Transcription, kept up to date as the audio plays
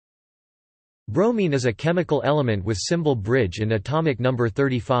Bromine is a chemical element with symbol Bridge and atomic number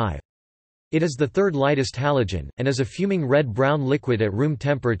 35. It is the third lightest halogen, and is a fuming red-brown liquid at room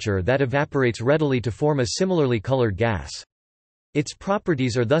temperature that evaporates readily to form a similarly colored gas. Its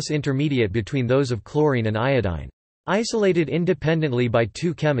properties are thus intermediate between those of chlorine and iodine. Isolated independently by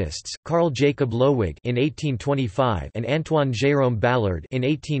two chemists, Carl Jacob Loewig in 1825 and Antoine Jérôme Ballard in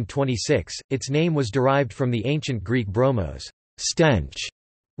 1826, its name was derived from the ancient Greek bromos, stench,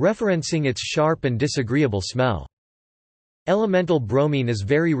 referencing its sharp and disagreeable smell. Elemental bromine is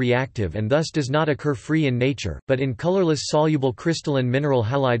very reactive and thus does not occur free in nature, but in colorless soluble crystalline mineral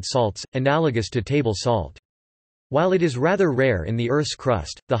halide salts, analogous to table salt. While it is rather rare in the Earth's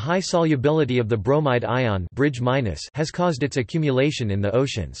crust, the high solubility of the bromide ion bridge minus has caused its accumulation in the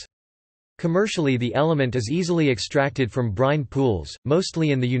oceans. Commercially, the element is easily extracted from brine pools,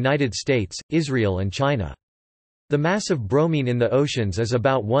 mostly in the United States, Israel and China. The mass of bromine in the oceans is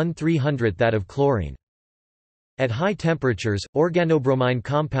about 1/300th that of chlorine. At high temperatures, organobromine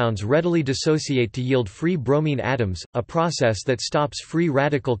compounds readily dissociate to yield free bromine atoms, a process that stops free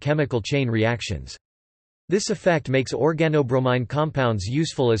radical chemical chain reactions. This effect makes organobromine compounds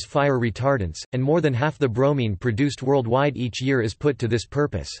useful as fire retardants, and more than half the bromine produced worldwide each year is put to this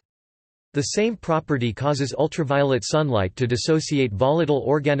purpose. The same property causes ultraviolet sunlight to dissociate volatile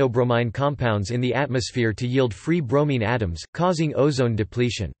organobromine compounds in the atmosphere to yield free bromine atoms, causing ozone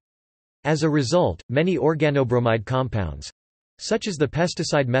depletion. As a result, many organobromide compounds—such as the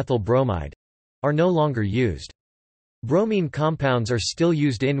pesticide methyl bromide—are no longer used. Bromine compounds are still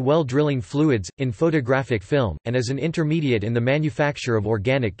used in well drilling fluids, in photographic film, and as an intermediate in the manufacture of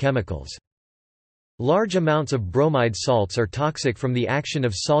organic chemicals. Large amounts of bromide salts are toxic from the action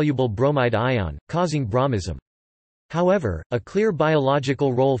of soluble bromide ion, causing bromism. However, a clear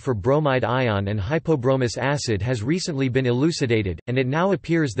biological role for bromide ion and hypobromous acid has recently been elucidated, and it now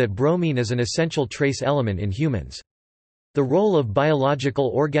appears that bromine is an essential trace element in humans. The role of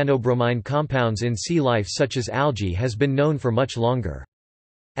biological organobromine compounds in sea life such as algae has been known for much longer.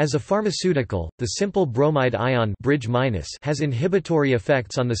 As a pharmaceutical, the simple bromide ion bridge minus has inhibitory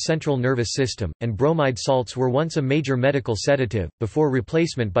effects on the central nervous system, and bromide salts were once a major medical sedative, before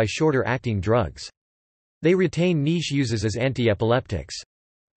replacement by shorter-acting drugs. They retain niche uses as antiepileptics.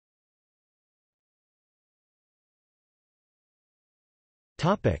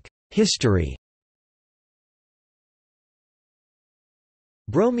 History.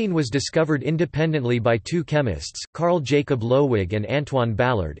 Bromine was discovered independently by two chemists, Carl Jacob Loewig and Antoine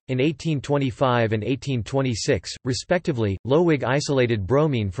Ballard, in 1825 and 1826, respectively. Loewig isolated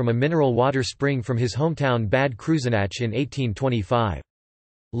bromine from a mineral water spring from his hometown Bad Kreuznach in 1825.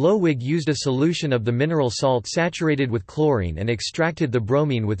 Loewig used a solution of the mineral salt saturated with chlorine and extracted the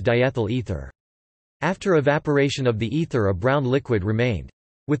bromine with diethyl ether. After evaporation of the ether, a brown liquid remained.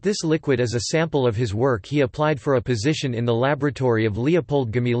 With this liquid as a sample of his work, he applied for a position in the laboratory of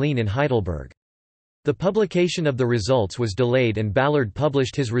Leopold Gmelin in Heidelberg. The publication of the results was delayed and Ballard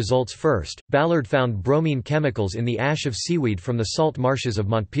published his results first. Ballard found bromine chemicals in the ash of seaweed from the salt marshes of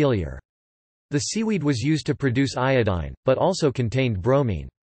Montpellier. The seaweed was used to produce iodine, but also contained bromine.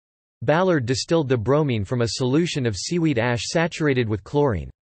 Ballard distilled the bromine from a solution of seaweed ash saturated with chlorine.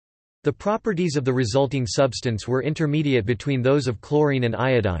 The properties of the resulting substance were intermediate between those of chlorine and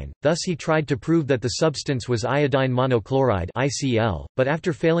iodine, thus he tried to prove that the substance was iodine monochloride (ICl), but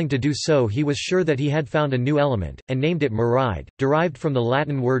after failing to do so he was sure that he had found a new element, and named it maride, derived from the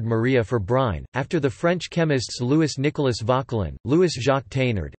Latin word maria for brine. After the French chemists Louis-Nicolas Vauquelin, Louis-Jacques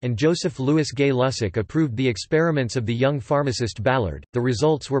Thénard, and Joseph-Louis Gay-Lussac approved the experiments of the young pharmacist Ballard, the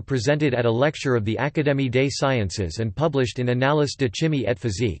results were presented at a lecture of the Académie des Sciences and published in Annales de chimie et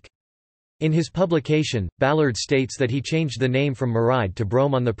physique. In his publication, Ballard states that he changed the name from maride to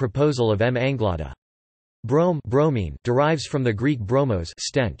brome on the proposal of M. Anglada. Bromine derives from the Greek bromos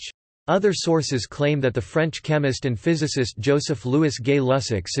stench. Other sources claim that the French chemist and physicist Joseph-Louis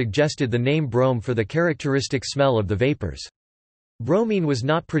Gay-Lussac suggested the name brome for the characteristic smell of the vapors. Bromine was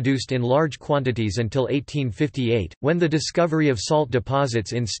not produced in large quantities until 1858, when the discovery of salt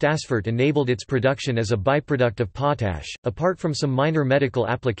deposits in Stassfurt enabled its production as a byproduct of potash. Apart from some minor medical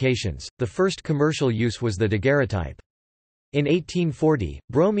applications, the first commercial use was the daguerreotype. In 1840,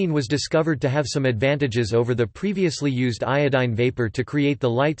 bromine was discovered to have some advantages over the previously used iodine vapor to create the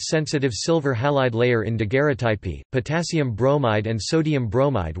light-sensitive silver halide layer in daguerreotype. Potassium bromide and sodium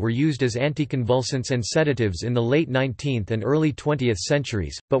bromide were used as anticonvulsants and sedatives in the late 19th and early 20th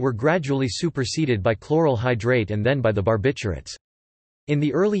centuries, but were gradually superseded by chloral hydrate and then by the barbiturates. In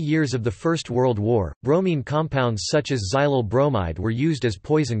the early years of the First World War, bromine compounds such as xylyl bromide were used as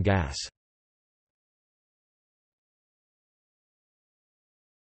poison gas.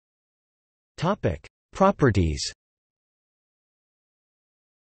 Properties.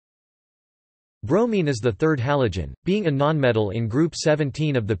 Bromine is the third halogen, being a nonmetal in group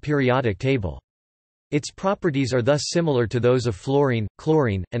 17 of the periodic table. Its properties are thus similar to those of fluorine,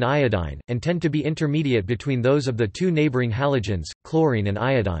 chlorine, and iodine, and tend to be intermediate between those of the two neighboring halogens, chlorine and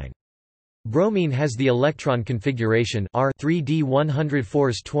iodine. Bromine has the electron configuration R 3d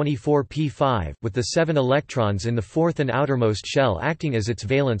 104s 24p5, with the 7 electrons in the fourth and outermost shell acting as its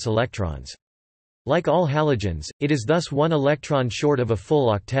valence electrons. Like all halogens, it is thus 1 electron short of a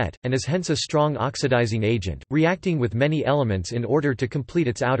full octet, and is hence a strong oxidizing agent, reacting with many elements in order to complete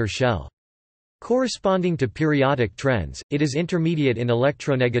its outer shell. Corresponding to periodic trends, it is intermediate in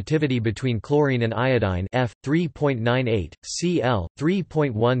electronegativity between chlorine and iodine F 3.98, Cl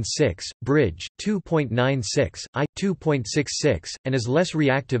 3.16, bridge 2.96, I 2.66, and is less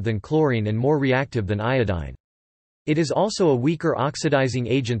reactive than chlorine and more reactive than iodine. It is also a weaker oxidizing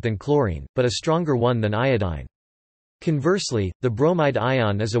agent than chlorine, but a stronger one than iodine. Conversely, the bromide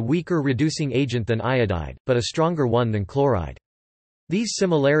ion is a weaker reducing agent than iodide, but a stronger one than chloride. These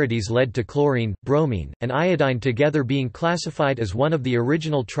similarities led to chlorine, bromine, and iodine together being classified as one of the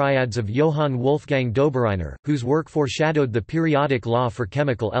original triads of Johann Wolfgang Dobereiner, whose work foreshadowed the periodic law for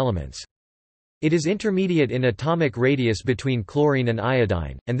chemical elements. It is intermediate in atomic radius between chlorine and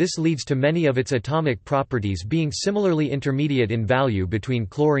iodine, and this leads to many of its atomic properties being similarly intermediate in value between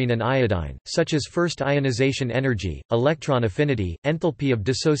chlorine and iodine, such as first ionization energy, electron affinity, enthalpy of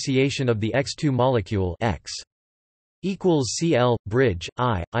dissociation of the X2 molecule X equals Cl, bridge,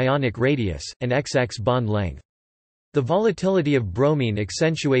 I, ionic radius, and XX bond length. The volatility of bromine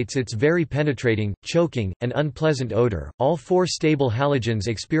accentuates its very penetrating, choking, and unpleasant odor. All 4 stable halogens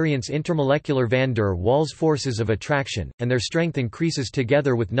experience intermolecular van der Waals forces of attraction, and their strength increases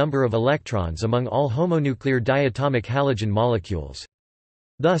together with number of electrons among all homonuclear diatomic halogen molecules.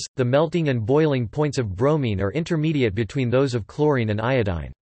 Thus, the melting and boiling points of bromine are intermediate between those of chlorine and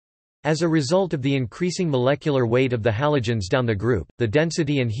iodine. As a result of the increasing molecular weight of the halogens down the group, the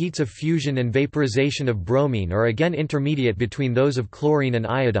density and heats of fusion and vaporization of bromine are again intermediate between those of chlorine and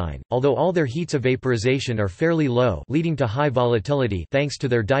iodine, although all their heats of vaporization are fairly low, leading to high volatility thanks to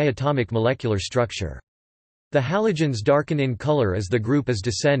their diatomic molecular structure. The halogens darken in color as the group is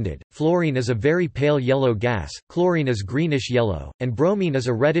descended. Fluorine is a very pale yellow gas, chlorine is greenish yellow, and bromine is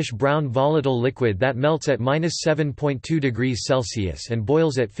a reddish-brown volatile liquid that melts at -7.2 degrees Celsius and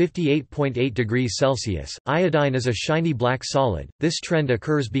boils at 58.8 degrees Celsius. Iodine is a shiny black solid. This trend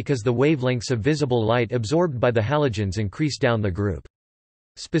occurs because the wavelengths of visible light absorbed by the halogens increase down the group.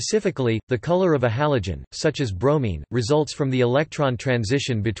 Specifically, the color of a halogen, such as bromine, results from the electron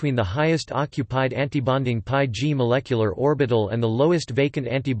transition between the highest occupied antibonding πg molecular orbital and the lowest vacant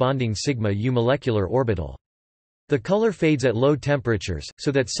antibonding sigma U molecular orbital. The color fades at low temperatures,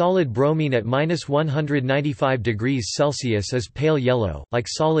 so that solid bromine at -195 degrees Celsius is pale yellow. Like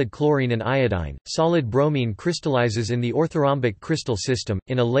solid chlorine and iodine, solid bromine crystallizes in the orthorhombic crystal system,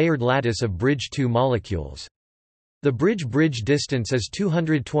 in a layered lattice of bridge 2 molecules. The bridge-bridge distance is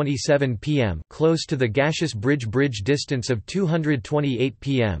 227 pm, close to the gaseous bridge-bridge distance of 228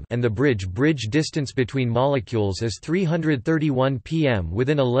 pm, and the bridge-bridge distance between molecules is 331 pm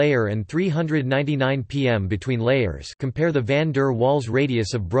within a layer and 399 pm between layers. Compare the van der Waals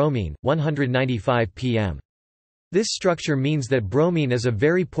radius of bromine, 195 pm. This structure means that bromine is a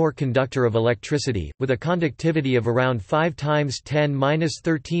very poor conductor of electricity, with a conductivity of around 5 ×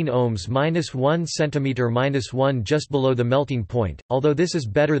 10⁻13 ohms -1 cm -1 just below the melting point, although this is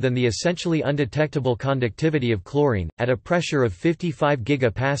better than the essentially undetectable conductivity of chlorine. At a pressure of 55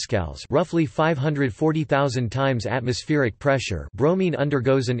 gigapascals, roughly 540,000 times atmospheric pressure, bromine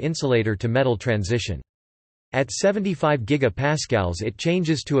undergoes an insulator to metal transition. At 75 gigapascals it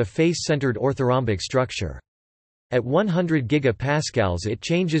changes to a face-centered orthorhombic structure. At 100 gigapascals it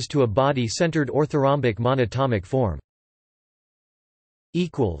changes to a body-centered orthorhombic monatomic form.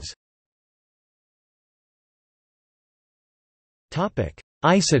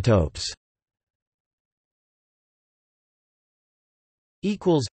 Isotopes.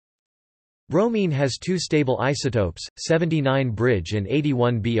 Bromine has 2 stable isotopes, 79 bridge and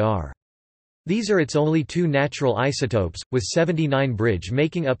 81 Br. These are its only 2 natural isotopes, with 79 bridge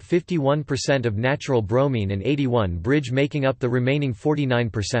making up 51% of natural bromine and 81 bridge making up the remaining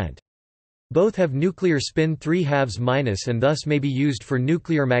 49%. Both have nuclear spin 3/2- and thus may be used for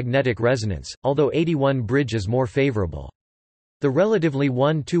nuclear magnetic resonance, although 81 bridge is more favorable. The relatively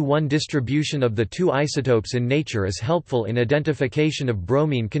 1-to-1 distribution of the 2 isotopes in nature is helpful in identification of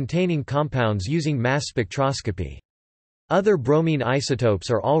bromine-containing compounds using mass spectroscopy. Other bromine isotopes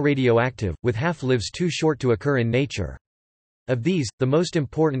are all radioactive, with half-lives too short to occur in nature. Of these, the most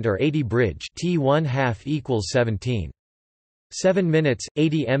important are 80 bridge T1/2 equals 17. 7 minutes,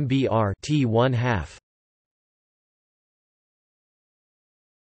 80 mbr T1/2.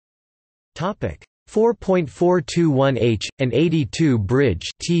 Topic 4.421H and 82 bridge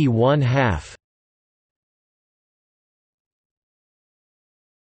T1/2.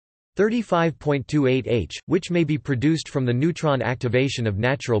 35.28H, which may be produced from the neutron activation of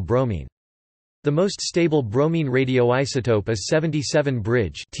natural bromine. The most stable bromine radioisotope is 77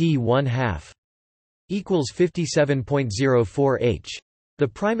 bridge T1/2 equals 57.04H. The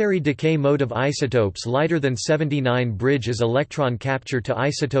primary decay mode of isotopes lighter than 79 bridge is electron capture to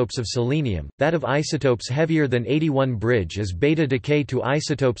isotopes of selenium, that of isotopes heavier than 81 bridge is beta decay to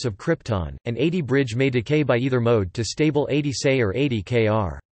isotopes of krypton, and 80 bridge may decay by either mode to stable 80 Se or 80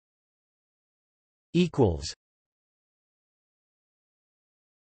 Kr.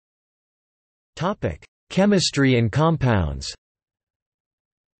 Chemistry and compounds.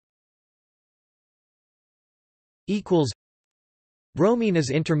 Bromine is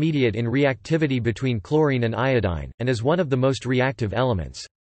intermediate in reactivity between chlorine and iodine, and is one of the most reactive elements.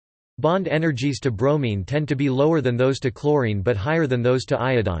 Bond energies to bromine tend to be lower than those to chlorine but higher than those to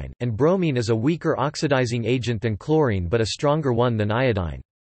iodine, and bromine is a weaker oxidizing agent than chlorine but a stronger one than iodine.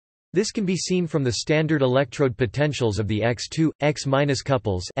 This can be seen from the standard electrode potentials of the X2, X-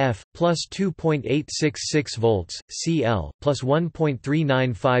 couples F, plus 2.866 volts, Cl, plus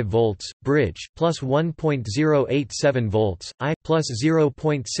 1.395 volts, bridge, plus 1.087 volts, I, plus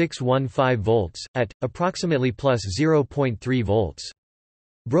 0.615 volts, at, approximately plus 0.3 volts.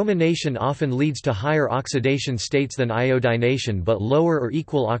 Bromination often leads to higher oxidation states than iodination but lower or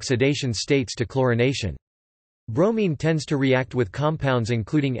equal oxidation states to chlorination. Bromine tends to react with compounds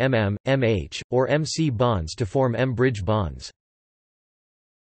including MM, MH, or MC bonds to form M-bridge bonds.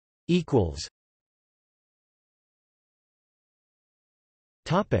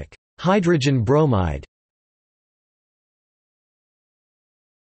 Hydrogen bromide.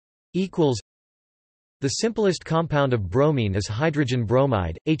 The simplest compound of bromine is hydrogen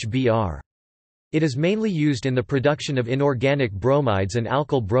bromide, HBr. It is mainly used in the production of inorganic bromides and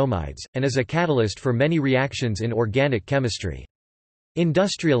alkyl bromides, and as a catalyst for many reactions in organic chemistry.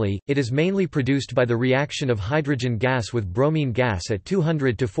 Industrially, it is mainly produced by the reaction of hydrogen gas with bromine gas at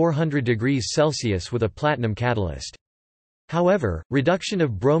 200 to 400 degrees Celsius with a platinum catalyst. However, reduction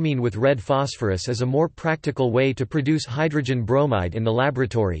of bromine with red phosphorus is a more practical way to produce hydrogen bromide in the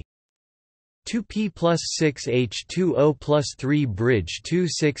laboratory. 2p plus 6h2o plus 3 bridge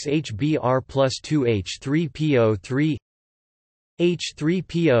 26hbr plus 2h3po3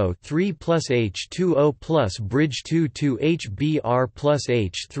 H3PO3 plus H2O plus bridge 2,2HBr plus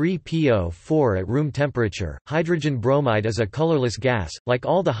H3PO4 at room temperature. Hydrogen bromide is a colorless gas, like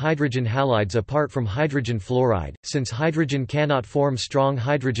all the hydrogen halides apart from hydrogen fluoride, since hydrogen cannot form strong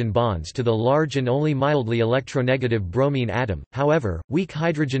hydrogen bonds to the large and only mildly electronegative bromine atom. However, weak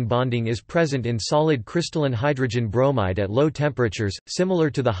hydrogen bonding is present in solid crystalline hydrogen bromide at low temperatures, similar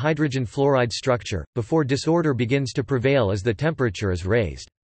to the hydrogen fluoride structure, before disorder begins to prevail as the temperature is raised.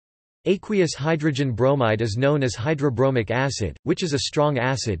 Aqueous hydrogen bromide is known as hydrobromic acid, which is a strong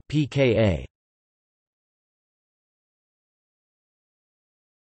acid pKa.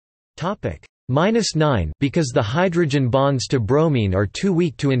 -9 because the hydrogen bonds to bromine are too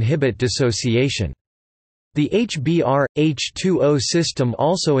weak to inhibit dissociation. The HBr-H2O system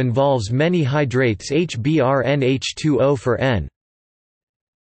also involves many hydrates HBr-NH2O for N.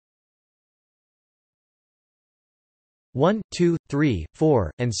 1, 2, 3,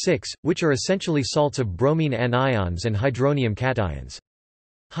 4, and 6, which are essentially salts of bromine anions and hydronium cations.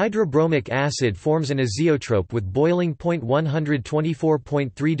 Hydrobromic acid forms an azeotrope with boiling point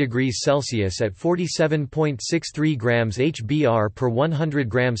 124.3 degrees Celsius at 47.63 grams HBr per 100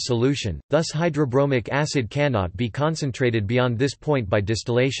 grams solution, thus hydrobromic acid cannot be concentrated beyond this point by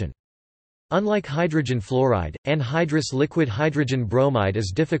distillation. Unlike hydrogen fluoride, anhydrous liquid hydrogen bromide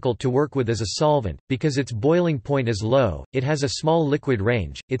is difficult to work with as a solvent, because its boiling point is low, it has a small liquid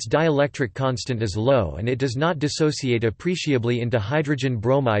range, its dielectric constant is low and it does not dissociate appreciably into hydrogen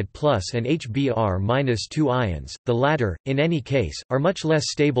bromide plus and HBr-2 ions. The latter, in any case, are much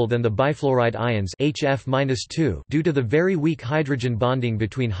less stable than the bifluoride ions HF-2 due to the very weak hydrogen bonding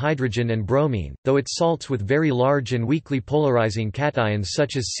between hydrogen and bromine, though its salts with very large and weakly polarizing cations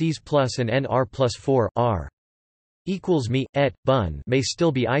such as Cs+ and Nr+4 R equals Me, et, Bun may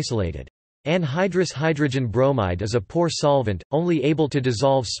still be isolated. Anhydrous hydrogen bromide is a poor solvent, only able to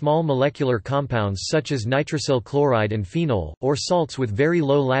dissolve small molecular compounds such as nitrosyl chloride and phenol, or salts with very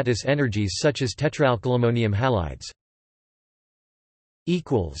low lattice energies such as tetraalkylammonium halides.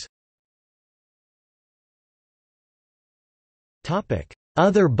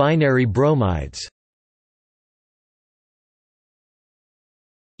 Other binary bromides.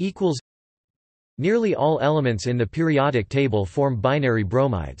 Nearly all elements in the periodic table form binary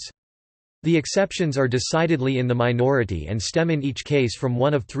bromides. The exceptions are decidedly in the minority and stem in each case from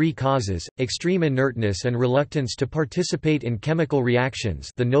one of three causes: extreme inertness and reluctance to participate in chemical reactions,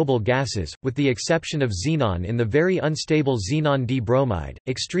 the noble gases, with the exception of xenon in the very unstable xenon D-bromide,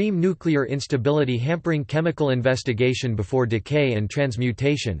 extreme nuclear instability hampering chemical investigation before decay and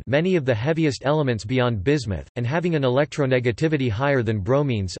transmutation, many of the heaviest elements beyond bismuth, and having an electronegativity higher than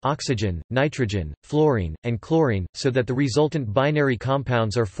bromines, oxygen, nitrogen, fluorine, and chlorine, so that the resultant binary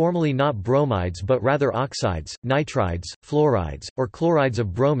compounds are formally not bromides but rather oxides, nitrides, fluorides, or chlorides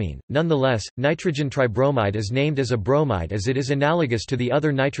of bromine. Nonetheless, nitrogen tribromide is named as a bromide as it is analogous to the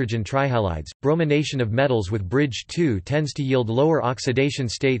other nitrogen trihalides. Bromination of metals with bridge 2 tends to yield lower oxidation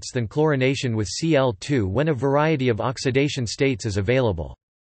states than chlorination with Cl2 when a variety of oxidation states is available.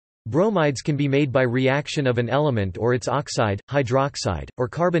 Bromides can be made by reaction of an element or its oxide, hydroxide, or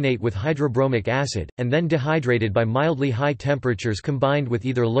carbonate with hydrobromic acid, and then dehydrated by mildly high temperatures combined with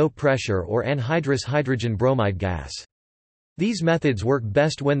either low pressure or anhydrous hydrogen bromide gas. These methods work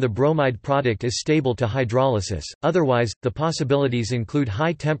best when the bromide product is stable to hydrolysis, otherwise, the possibilities include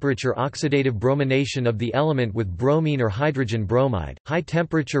high-temperature oxidative bromination of the element with bromine or hydrogen bromide,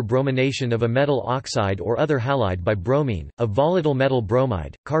 high-temperature bromination of a metal oxide or other halide by bromine, a volatile metal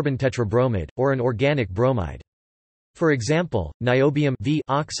bromide, carbon tetrabromide, or an organic bromide. For example, niobium V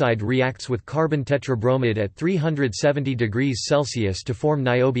oxide reacts with carbon tetrabromide at 370 degrees Celsius to form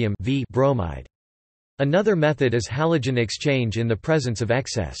niobium V bromide. Another method is halogen exchange in the presence of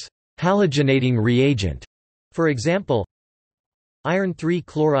excess halogenating reagent. For example, iron 3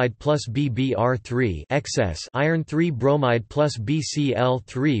 chloride plus BBr3 excess iron 3 bromide plus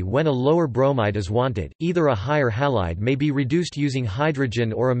BCl3. When a lower bromide is wanted, either a higher halide may be reduced using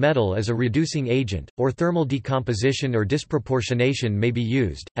hydrogen or a metal as a reducing agent, or thermal decomposition or disproportionation may be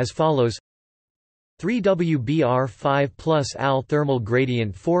used, as follows: 3WBr5 plus Al thermal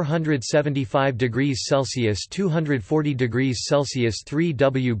gradient 475 degrees Celsius 240 degrees Celsius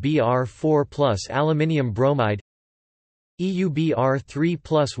 3WBr4 plus aluminium bromide EuBr3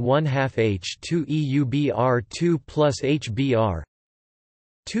 plus 1/2 H2 EuBr2 plus HBr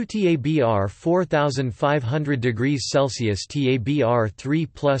 2 TaBr 4500 degrees Celsius TaBr3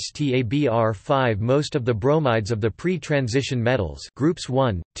 plus TaBr5. Most of the bromides of the pre-transition metals groups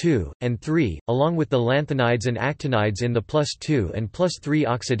 1, 2, and 3, along with the lanthanides and actinides in the +2 and +3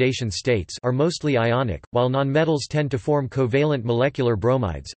 oxidation states, are mostly ionic, while nonmetals tend to form covalent molecular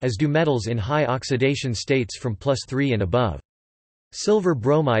bromides, as do metals in high oxidation states from +3 and above. Silver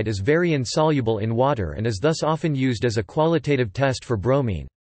bromide is very insoluble in water and is thus often used as a qualitative test for bromine.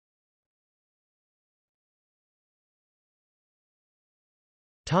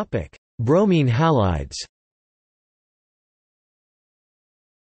 Bromine halides.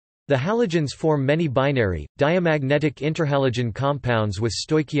 The halogens form many binary, diamagnetic interhalogen compounds with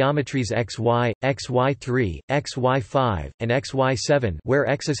stoichiometries XY, XY3, XY5, and XY7 where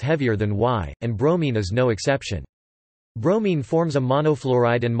X is heavier than Y, and bromine is no exception. Bromine forms a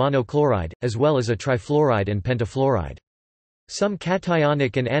monofluoride and monochloride, as well as a trifluoride and pentafluoride. Some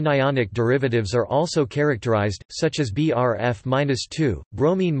cationic and anionic derivatives are also characterized, such as BRF-2,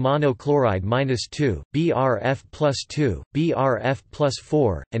 bromine monochloride -2, BRF+2,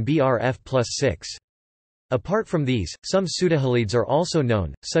 BRF+4, and BRF+6. Apart from these, some pseudohalides are also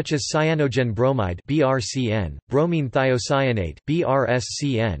known, such as cyanogen bromide (BrCN), bromine thiocyanate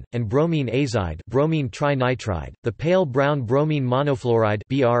 (BrSCN), and bromine azide, bromine trinitride. The pale brown bromine monofluoride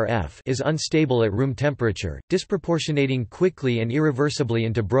 (BRF) is unstable at room temperature, disproportionating quickly and irreversibly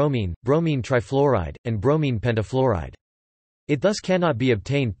into bromine, bromine trifluoride, and bromine pentafluoride. It thus cannot be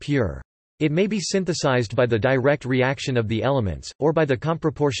obtained pure. It may be synthesized by the direct reaction of the elements, or by the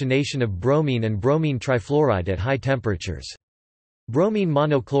comproportionation of bromine and bromine trifluoride at high temperatures. Bromine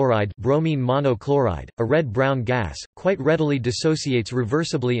monochloride, a red-brown gas, quite readily dissociates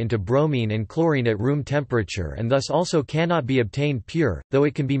reversibly into bromine and chlorine at room temperature and thus also cannot be obtained pure, though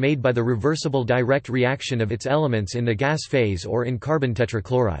it can be made by the reversible direct reaction of its elements in the gas phase or in carbon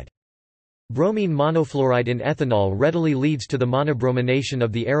tetrachloride. Bromine monofluoride in ethanol readily leads to the monobromination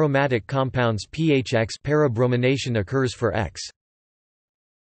of the aromatic compounds PHX. Parabromination occurs for X.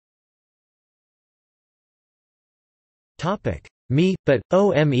 Me, but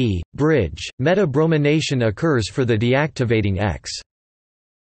OME, bridge, metabromination occurs for the deactivating X.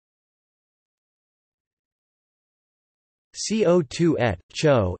 CO2 et,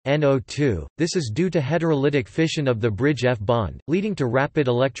 CHO, NO2. This is due to heterolytic fission of the bridge F bond, leading to rapid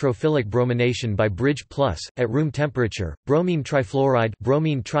electrophilic bromination by bridge plus. At room temperature, bromine trifluoride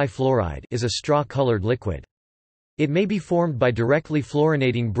is a straw-colored liquid. It may be formed by directly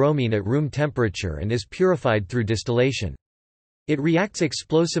fluorinating bromine at room temperature and is purified through distillation. It reacts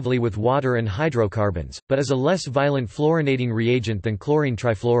explosively with water and hydrocarbons, but is a less violent fluorinating reagent than chlorine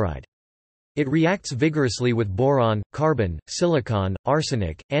trifluoride. It reacts vigorously with boron, carbon, silicon,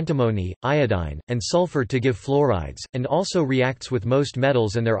 arsenic, antimony, iodine, and sulfur to give fluorides, and also reacts with most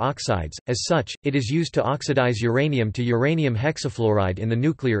metals and their oxides. As such, it is used to oxidize uranium to uranium hexafluoride in the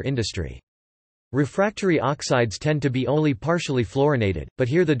nuclear industry. Refractory oxides tend to be only partially fluorinated, but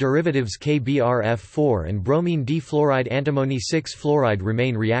here the derivatives KBrF4 and bromine D-fluoride antimony 6-fluoride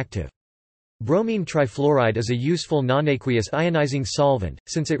remain reactive. Bromine trifluoride is a useful nonaqueous ionizing solvent,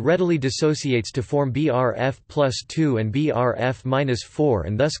 since it readily dissociates to form BrF+2 and BrF-4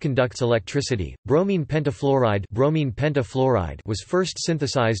 and thus conducts electricity. Bromine pentafluoride was first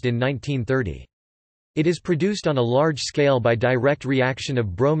synthesized in 1930. It is produced on a large scale by direct reaction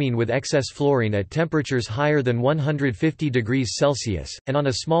of bromine with excess fluorine at temperatures higher than 150 degrees Celsius, and on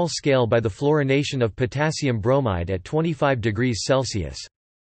a small scale by the fluorination of potassium bromide at 25 degrees Celsius.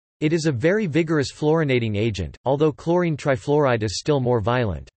 It is a very vigorous fluorinating agent, although chlorine trifluoride is still more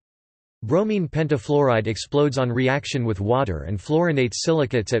violent. Bromine pentafluoride explodes on reaction with water and fluorinates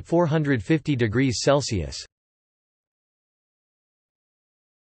silicates at 450 degrees Celsius.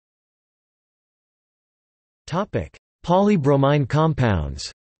 Polybromine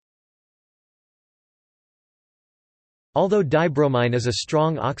compounds. Although dibromine is a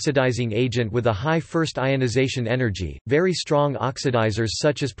strong oxidizing agent with a high first ionization energy, very strong oxidizers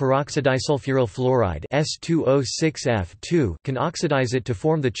such as peroxidisulfuryl fluoride S2O6F2 can oxidize it to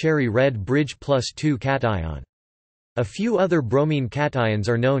form the cherry red bridge +2 cation. A few other bromine cations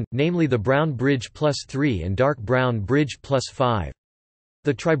are known, namely the brown bridge +3 and dark brown bridge +5.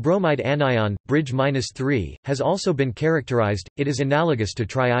 The tribromide anion, bridge -3, has also been characterized. It is analogous to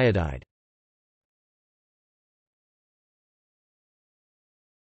triiodide.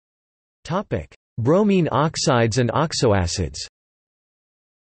 Bromine oxides and oxoacids.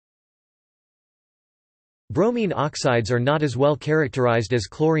 Bromine oxides are not as well characterized as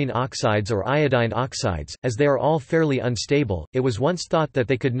chlorine oxides or iodine oxides, as they are all fairly unstable. It was once thought that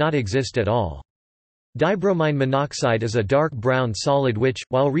they could not exist at all. Dibromine monoxide is a dark brown solid which,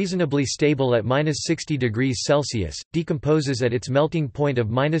 while reasonably stable at -60 degrees Celsius, decomposes at its melting point of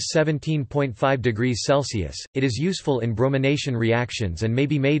 -17.5 degrees Celsius. It is useful in bromination reactions and may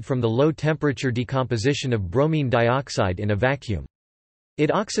be made from the low-temperature decomposition of bromine dioxide in a vacuum. It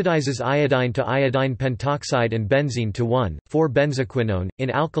oxidizes iodine to iodine pentoxide and benzene to 1,4-benzoquinone.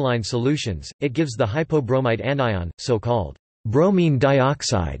 In alkaline solutions, it gives the hypobromite anion, so-called bromine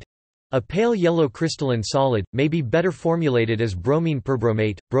dioxide. A pale yellow crystalline solid, may be better formulated as bromine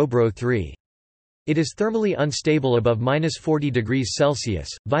perbromate, BroBro3. It is thermally unstable above -40 degrees Celsius,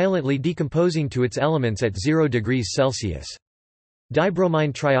 violently decomposing to its elements at 0 degrees Celsius.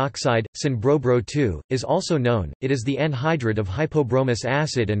 Dibromine trioxide, Syn-BroBro2, is also known. It is the anhydride of hypobromous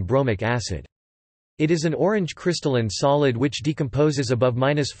acid and bromic acid. It is an orange crystalline solid which decomposes above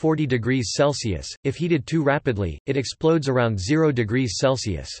 -40 degrees Celsius. If heated too rapidly, it explodes around 0 degrees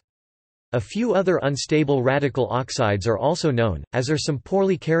Celsius. A few other unstable radical oxides are also known, as are some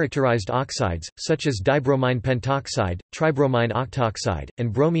poorly characterized oxides, such as dibromine pentoxide, tribromine octoxide,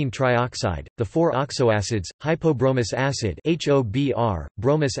 and bromine trioxide. The four oxoacids, hypobromous acid (HOBr),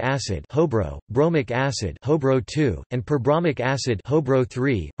 bromous acid (HOBRO), bromic acid (HOBRO2), and perbromic acid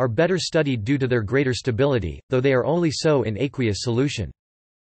 (HOBRO3), are better studied due to their greater stability, though they are only so in aqueous solution.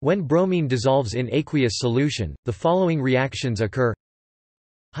 When bromine dissolves in aqueous solution, the following reactions occur.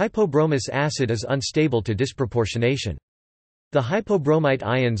 Hypobromous acid is unstable to disproportionation. The hypobromite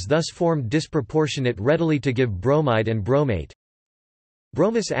ions thus form disproportionate readily to give bromide and bromate.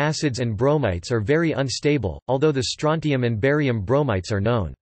 Bromous acids and bromites are very unstable, although the strontium and barium bromites are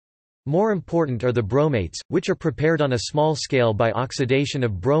known. More important are the bromates, which are prepared on a small scale by oxidation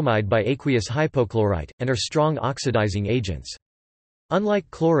of bromide by aqueous hypochlorite, and are strong oxidizing agents. Unlike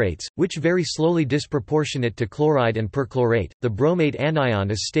chlorates, which vary slowly disproportionate to chloride and perchlorate, the bromate anion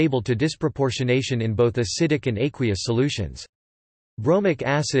is stable to disproportionation in both acidic and aqueous solutions. Bromic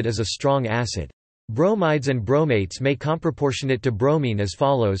acid is a strong acid. Bromides and bromates may comproportionate to bromine as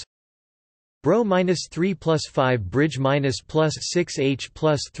follows. Bro -3 + 5 bridge +6H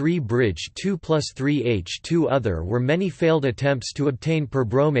 + 3 bridge 2 + 3H2. Other were many failed attempts to obtain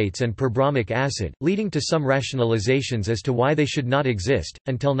perbromates and perbromic acid, leading to some rationalizations as to why they should not exist,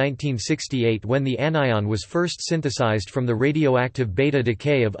 until 1968 when the anion was first synthesized from the radioactive beta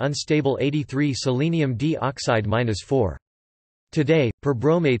decay of unstable 83 selenium D oxide -4. Today,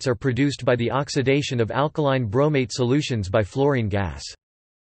 perbromates are produced by the oxidation of alkaline bromate solutions by fluorine gas.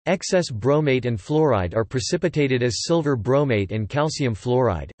 Excess bromate and fluoride are precipitated as silver bromate and calcium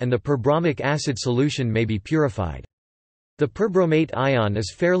fluoride, and the perbromic acid solution may be purified. The perbromate ion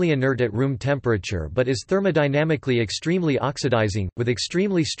is fairly inert at room temperature but is thermodynamically extremely oxidizing, with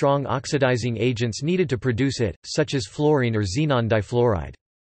extremely strong oxidizing agents needed to produce it, such as fluorine or xenon difluoride.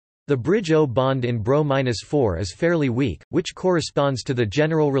 The bridge O bond in Bro -4 is fairly weak, which corresponds to the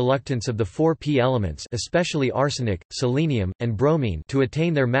general reluctance of the 4p elements, especially arsenic, selenium, and bromine, to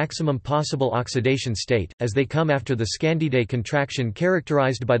attain their maximum possible oxidation state, as they come after the Scandidae contraction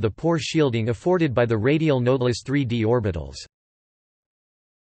characterized by the poor shielding afforded by the radial nodeless 3d orbitals.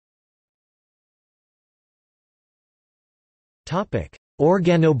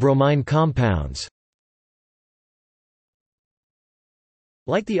 Organobromine compounds.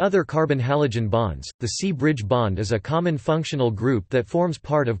 Like the other carbon-halogen bonds, the C-bridge bond is a common functional group that forms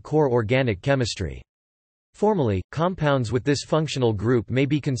part of core organic chemistry. Formally, compounds with this functional group may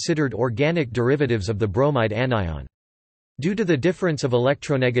be considered organic derivatives of the bromide anion. Due to the difference of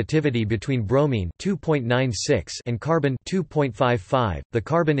electronegativity between bromine 2.96 and carbon 2.55, the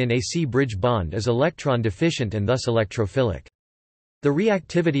carbon in a C-bridge bond is electron deficient and thus electrophilic. The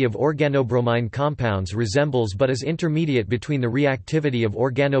reactivity of organobromine compounds resembles but is intermediate between the reactivity of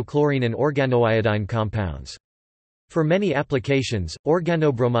organochlorine and organoiodine compounds. For many applications,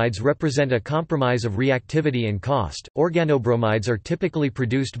 organobromides represent a compromise of reactivity and cost. Organobromides are typically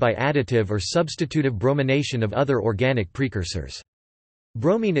produced by additive or substitutive bromination of other organic precursors.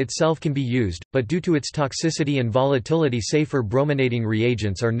 Bromine itself can be used, but due to its toxicity and volatility, safer brominating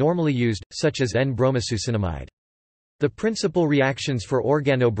reagents are normally used, such as N-bromosuccinimide. The principal reactions for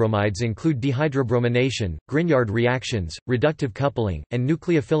organobromides include dehydrobromination, Grignard reactions, reductive coupling, and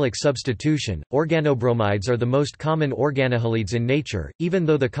nucleophilic substitution. Organobromides are the most common organohalides in nature, even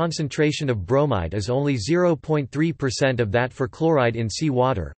though the concentration of bromide is only 0.3% of that for chloride in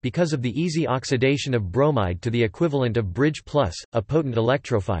seawater, because of the easy oxidation of bromide to the equivalent of bridge plus, a potent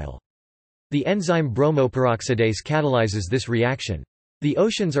electrophile. The enzyme bromoperoxidase catalyzes this reaction. The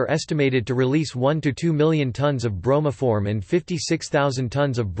oceans are estimated to release 1 to 2 million tons of bromoform and 56,000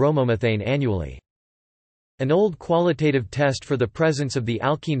 tons of bromomethane annually. An old qualitative test for the presence of the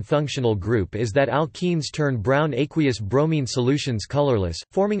alkene functional group is that alkenes turn brown aqueous bromine solutions colorless,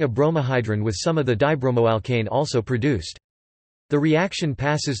 forming a bromohydron with some of the dibromoalkane also produced. The reaction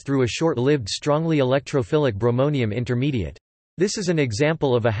passes through a short-lived strongly electrophilic bromonium intermediate. This is an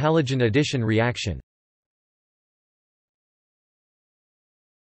example of a halogen addition reaction.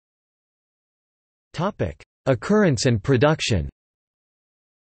 Occurrence and production.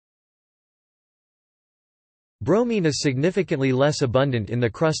 Bromine is significantly less abundant in the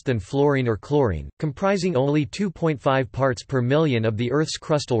crust than fluorine or chlorine, comprising only 2.5 parts per million of the Earth's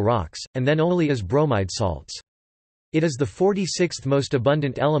crustal rocks, and then only as bromide salts. It is the 46th most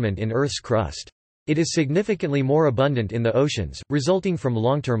abundant element in Earth's crust. It is significantly more abundant in the oceans, resulting from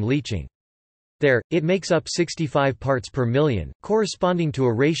long-term leaching. There, it makes up 65 parts per million, corresponding to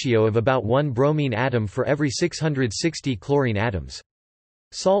a ratio of about 1 bromine atom for every 660 chlorine atoms.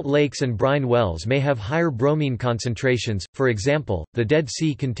 Salt lakes and brine wells may have higher bromine concentrations, for example, the Dead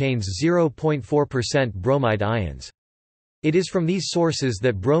Sea contains 0.4% bromide ions. It is from these sources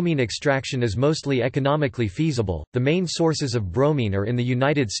that bromine extraction is mostly economically feasible. The main sources of bromine are in the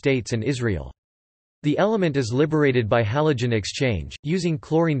United States and Israel. The element is liberated by halogen exchange, using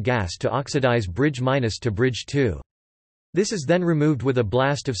chlorine gas to oxidize bridge minus to bridge 2. This is then removed with a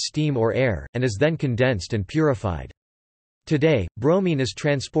blast of steam or air, and is then condensed and purified. Today, bromine is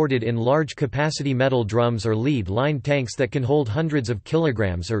transported in large-capacity metal drums or lead-lined tanks that can hold hundreds of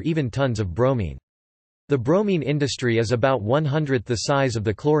kilograms or even tons of bromine. The bromine industry is about 1/100th the size of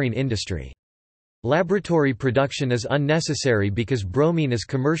the chlorine industry. Laboratory production is unnecessary because bromine is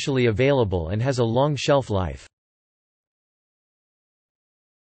commercially available and has a long shelf life.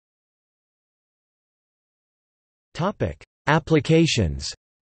 Applications.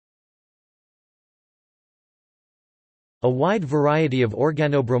 A wide variety of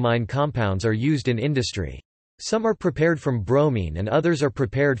organobromine compounds are used in industry. Some are prepared from bromine and others are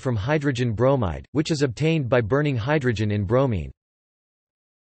prepared from hydrogen bromide, which is obtained by burning hydrogen in bromine.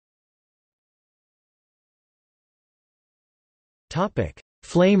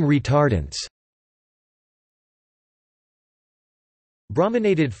 Flame retardants.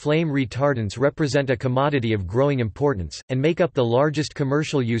 Brominated flame retardants represent a commodity of growing importance, and make up the largest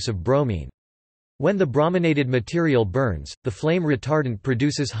commercial use of bromine. When the brominated material burns, the flame retardant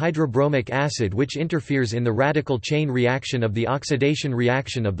produces hydrobromic acid, which interferes in the radical chain reaction of the oxidation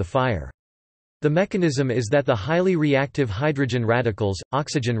reaction of the fire. The mechanism is that the highly reactive hydrogen radicals,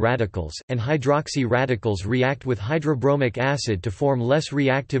 oxygen radicals, and hydroxy radicals react with hydrobromic acid to form less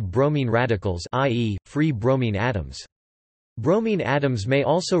reactive bromine radicals, i.e., free bromine atoms. Bromine atoms may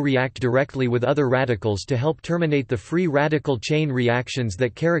also react directly with other radicals to help terminate the free radical chain reactions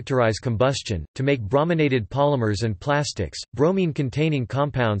that characterize combustion. To make brominated polymers and plastics, bromine-containing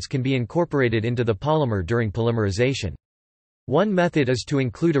compounds can be incorporated into the polymer during polymerization. One method is to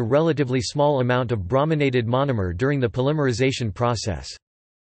include a relatively small amount of brominated monomer during the polymerization process.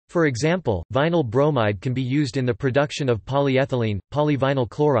 For example, vinyl bromide can be used in the production of polyethylene, polyvinyl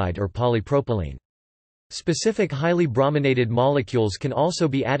chloride or polypropylene. Specific highly brominated molecules can also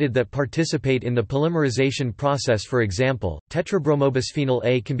be added that participate in the polymerization process. For example, tetrabromobisphenol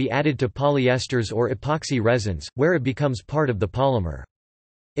A can be added to polyesters or epoxy resins, where it becomes part of the polymer.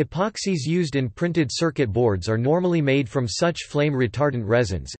 Epoxies used in printed circuit boards are normally made from such flame retardant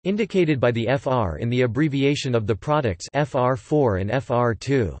resins, indicated by the FR in the abbreviation of the products FR4 and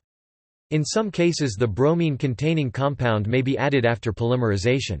FR2. In some cases, the bromine-containing compound may be added after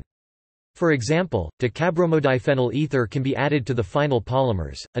polymerization. For example, decabromodiphenyl ether can be added to the final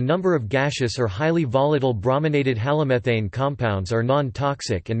polymers. A number of gaseous or highly volatile brominated halomethane compounds are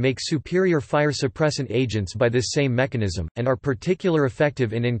non-toxic and make superior fire suppressant agents by this same mechanism, and are particularly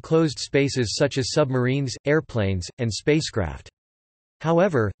effective in enclosed spaces such as submarines, airplanes, and spacecraft.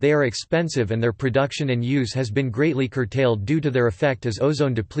 However, they are expensive and their production and use has been greatly curtailed due to their effect as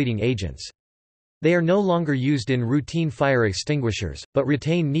ozone-depleting agents. They are no longer used in routine fire extinguishers, but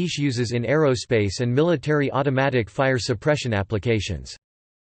retain niche uses in aerospace and military automatic fire suppression applications.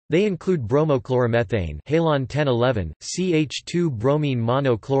 They include bromochloromethane halon 1011, CH2-bromine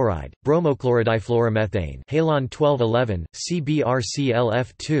monochloride, bromochlorodifluoromethane halon 1211,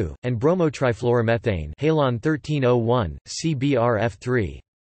 CBrClF2, and bromotrifluoromethane halon 1301, CBrF3.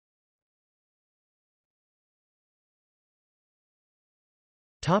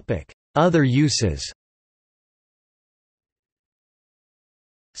 Other uses.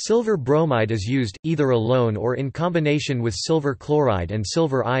 Silver bromide is used, either alone or in combination with silver chloride and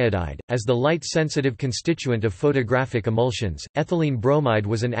silver iodide, as the light-sensitive constituent of photographic emulsions. Ethylene bromide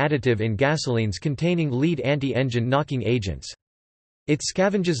was an additive in gasolines containing lead anti-engine knocking agents. It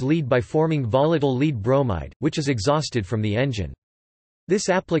scavenges lead by forming volatile lead bromide, which is exhausted from the engine. This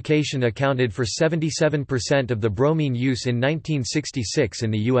application accounted for 77% of the bromine use in 1966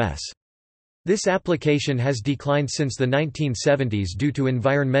 in the U.S. This application has declined since the 1970s due to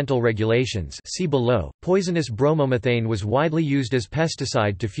environmental regulations. See below. Poisonous bromomethane was widely used as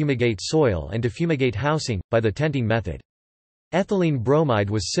pesticide to fumigate soil and to fumigate housing, by the tenting method. Ethylene bromide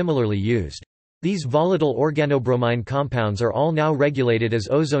was similarly used. These volatile organobromine compounds are all now regulated as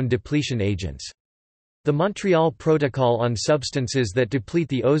ozone depletion agents. The Montreal Protocol on Substances that Deplete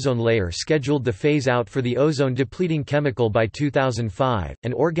the Ozone Layer scheduled the phase-out for the ozone-depleting chemical by 2005,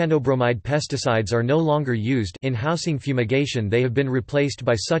 and organobromide pesticides are no longer used in housing fumigation. They have been replaced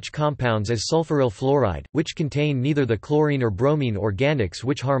by such compounds as sulfuryl fluoride, which contain neither the chlorine or bromine organics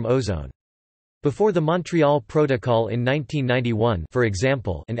which harm ozone. Before the Montreal Protocol in 1991, for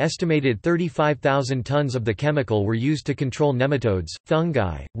example, an estimated 35,000 tons of the chemical were used to control nematodes,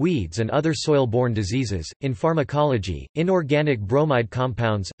 fungi, weeds, and other soil-borne diseases. In pharmacology, inorganic bromide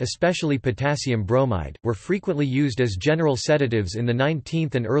compounds, especially potassium bromide, were frequently used as general sedatives in the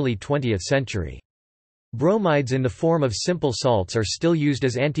 19th and early 20th century. Bromides in the form of simple salts are still used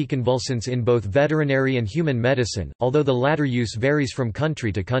as anticonvulsants in both veterinary and human medicine, although the latter use varies from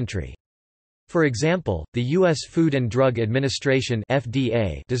country to country. For example, the U.S. Food and Drug Administration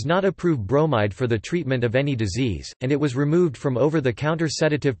 (FDA) does not approve bromide for the treatment of any disease, and it was removed from over-the-counter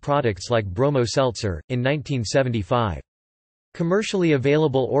sedative products like Bromo Seltzer, in 1975. Commercially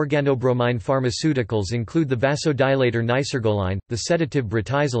available organobromine pharmaceuticals include the vasodilator nisergoline, the sedative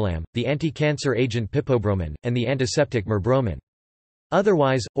britizolam, the anti-cancer agent pipobromine, and the antiseptic merbromine.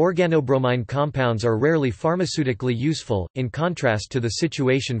 Otherwise, organobromine compounds are rarely pharmaceutically useful, in contrast to the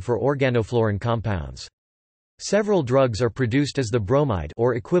situation for organofluorine compounds. Several drugs are produced as the bromide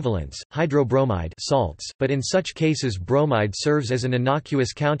or equivalents, hydrobromide salts, but in such cases bromide serves as an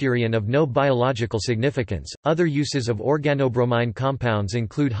innocuous counterion of no biological significance. Other uses of organobromine compounds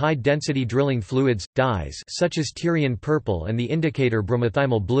include high-density drilling fluids, dyes such as Tyrian purple and the indicator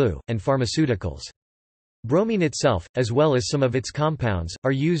bromothymol blue, and pharmaceuticals. Bromine itself, as well as some of its compounds,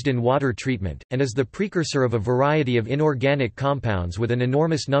 are used in water treatment, and is the precursor of a variety of inorganic compounds with an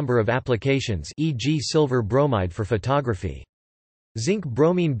enormous number of applications, e.g. silver bromide for photography.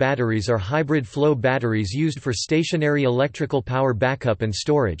 Zinc-bromine batteries are hybrid flow batteries used for stationary electrical power backup and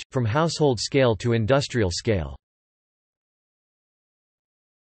storage, from household scale to industrial scale.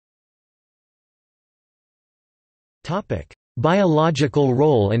 Biological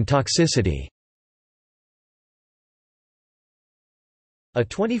role and toxicity. A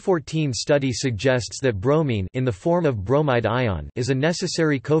 2014 study suggests that bromine in the form of bromide ion is a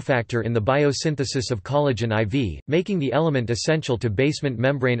necessary cofactor in the biosynthesis of collagen IV, making the element essential to basement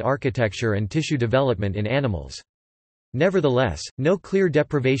membrane architecture and tissue development in animals. Nevertheless, no clear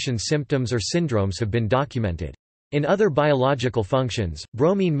deprivation symptoms or syndromes have been documented. In other biological functions,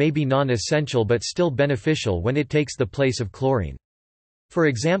 bromine may be non-essential but still beneficial when it takes the place of chlorine. For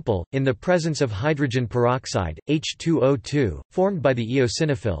example, in the presence of hydrogen peroxide, H2O2, formed by the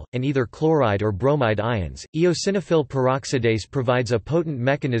eosinophil, and either chloride or bromide ions, eosinophil peroxidase provides a potent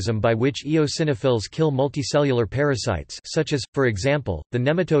mechanism by which eosinophils kill multicellular parasites such as, for example, the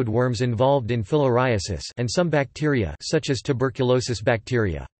nematode worms involved in filariasis and some bacteria such as tuberculosis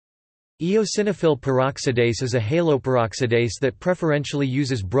bacteria. Eosinophil peroxidase is a haloperoxidase that preferentially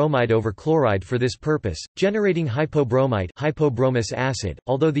uses bromide over chloride for this purpose, generating hypobromite hypobromous acid,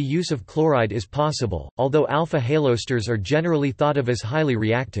 although the use of chloride is possible, although alpha halosters are generally thought of as highly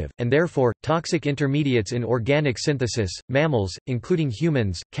reactive, and therefore, toxic intermediates in organic synthesis. Mammals, including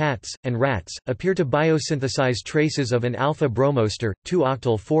humans, cats, and rats, appear to biosynthesize traces of an alpha bromoester,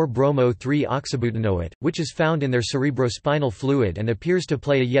 2-octyl 4-bromo-3 oxybutanoate, which is found in their cerebrospinal fluid and appears to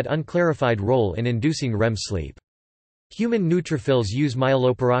play a yet unclarified role in inducing REM sleep. Human neutrophils use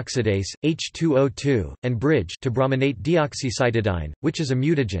myeloperoxidase, H2O2, and bridge to brominate deoxycytidine, which is a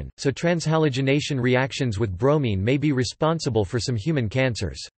mutagen, so transhalogenation reactions with bromine may be responsible for some human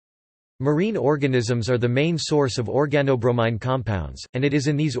cancers. Marine organisms are the main source of organobromine compounds, and it is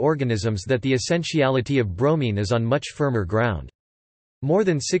in these organisms that the essentiality of bromine is on much firmer ground. More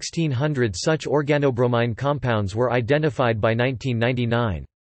than 1,600 such organobromine compounds were identified by 1999.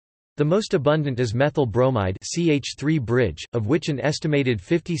 The most abundant is methyl bromide CH3 bridge, of which an estimated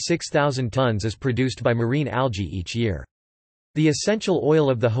 56,000 tons is produced by marine algae each year. The essential oil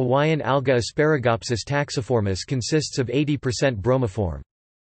of the Hawaiian alga Asparagopsis taxiformis consists of 80% bromoform.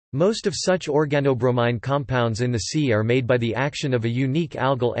 Most of such organobromine compounds in the sea are made by the action of a unique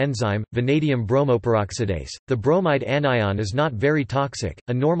algal enzyme, vanadium bromoperoxidase. The bromide anion is not very toxic,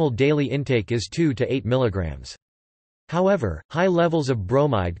 a normal daily intake is 2 to 8 mg. However, high levels of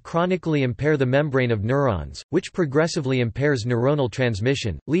bromide chronically impair the membrane of neurons, which progressively impairs neuronal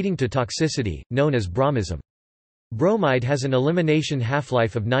transmission, leading to toxicity, known as bromism. Bromide has an elimination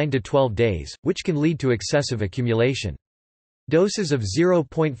half-life of 9 to 12 days, which can lead to excessive accumulation. Doses of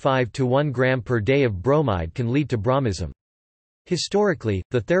 0.5 to 1 gram per day of bromide can lead to bromism. Historically,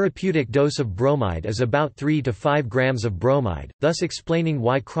 the therapeutic dose of bromide is about 3 to 5 grams of bromide, thus explaining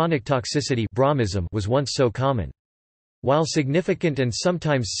why chronic toxicity bromism was once so common. While significant and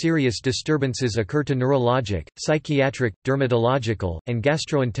sometimes serious disturbances occur to neurologic, psychiatric, dermatological, and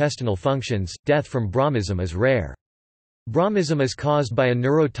gastrointestinal functions, death from bromism is rare. Bromism is caused by a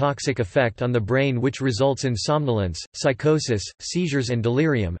neurotoxic effect on the brain which results in somnolence, psychosis, seizures and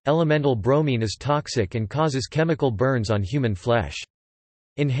delirium. Elemental bromine is toxic and causes chemical burns on human flesh.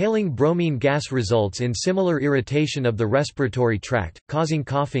 Inhaling bromine gas results in similar irritation of the respiratory tract, causing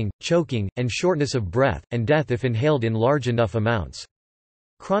coughing, choking, and shortness of breath, and death if inhaled in large enough amounts.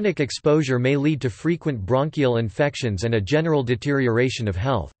 Chronic exposure may lead to frequent bronchial infections and a general deterioration of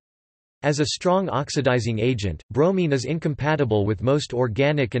health. As a strong oxidizing agent, bromine is incompatible with most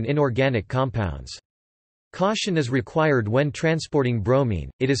organic and inorganic compounds. Caution is required when transporting bromine.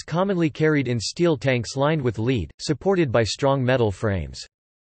 It is commonly carried in steel tanks lined with lead, supported by strong metal frames.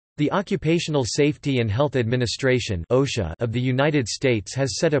 The Occupational Safety and Health Administration (OSHA) of the United States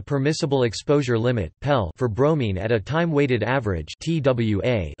has set a permissible exposure limit (PEL) for bromine at a time-weighted average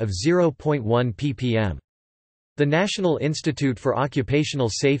 (TWA) of 0.1 ppm. The National Institute for Occupational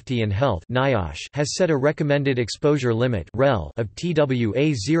Safety and Health (NIOSH) has set a recommended exposure limit (REL) of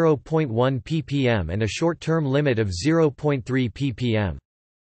TWA 0.1 ppm and a short-term limit of 0.3 ppm.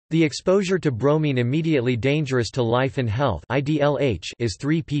 The exposure to bromine immediately dangerous to life and health (IDLH) is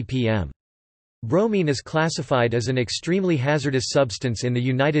 3 ppm. Bromine is classified as an extremely hazardous substance in the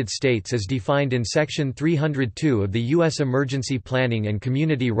United States as defined in Section 302 of the U.S. Emergency Planning and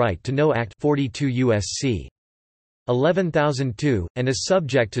Community Right to Know Act 42 U.S.C. 11002, and is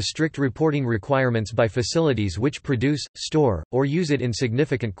subject to strict reporting requirements by facilities which produce, store, or use it in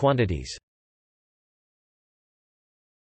significant quantities.